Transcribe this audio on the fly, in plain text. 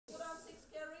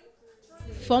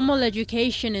Formal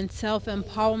education and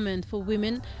self-empowerment for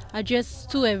women are just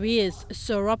two areas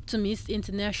Soroptimist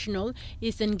International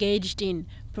is engaged in,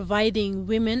 providing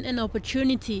women an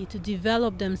opportunity to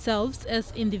develop themselves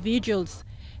as individuals.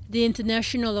 The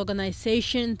international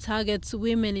organization targets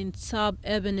women in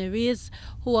suburban areas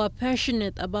who are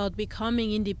passionate about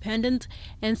becoming independent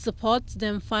and supports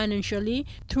them financially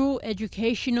through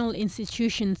educational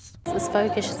institutions. It's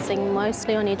focusing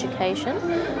mostly on education,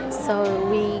 so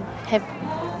we have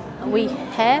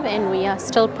and we are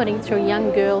still putting through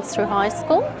young girls through high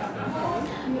school,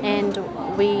 and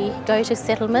we go to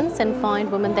settlements and find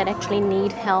women that actually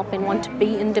need help and want to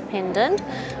be independent.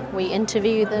 We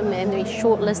interview them and we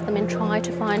shortlist them and try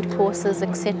to find courses,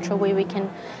 etc., where we can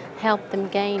help them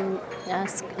gain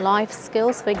life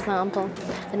skills. For example,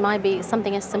 it might be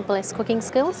something as simple as cooking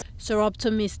skills.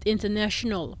 Soroptimist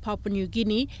International, Papua New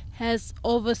Guinea, has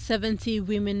over 70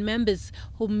 women members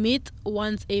who meet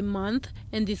once a month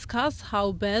and discuss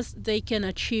how best they can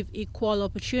achieve equal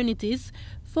opportunities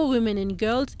for women and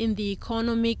girls in the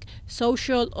economic,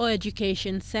 social or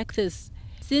education sectors.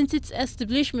 Since its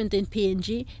establishment in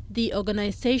PNG, the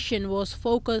organization was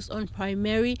focused on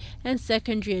primary and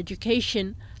secondary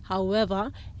education.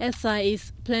 However, SI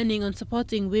is planning on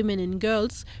supporting women and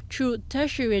girls through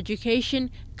tertiary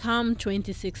education come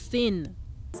 2016.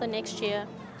 So next year,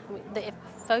 the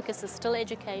focus is still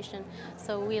education,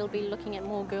 so we'll be looking at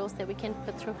more girls that we can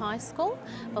put through high school,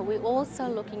 but we're also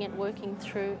looking at working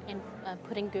through and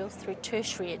putting girls through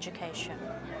tertiary education.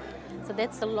 So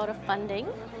that's a lot of funding.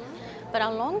 But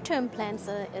our long-term plans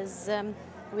is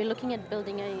we're looking at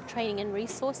building a training and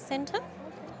resource centre.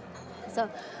 So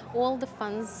all the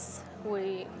funds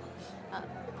we are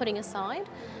putting aside,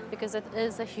 because it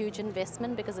is a huge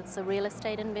investment, because it's a real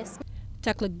estate investment.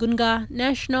 Takla Gunga,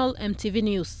 National EMTV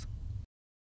News.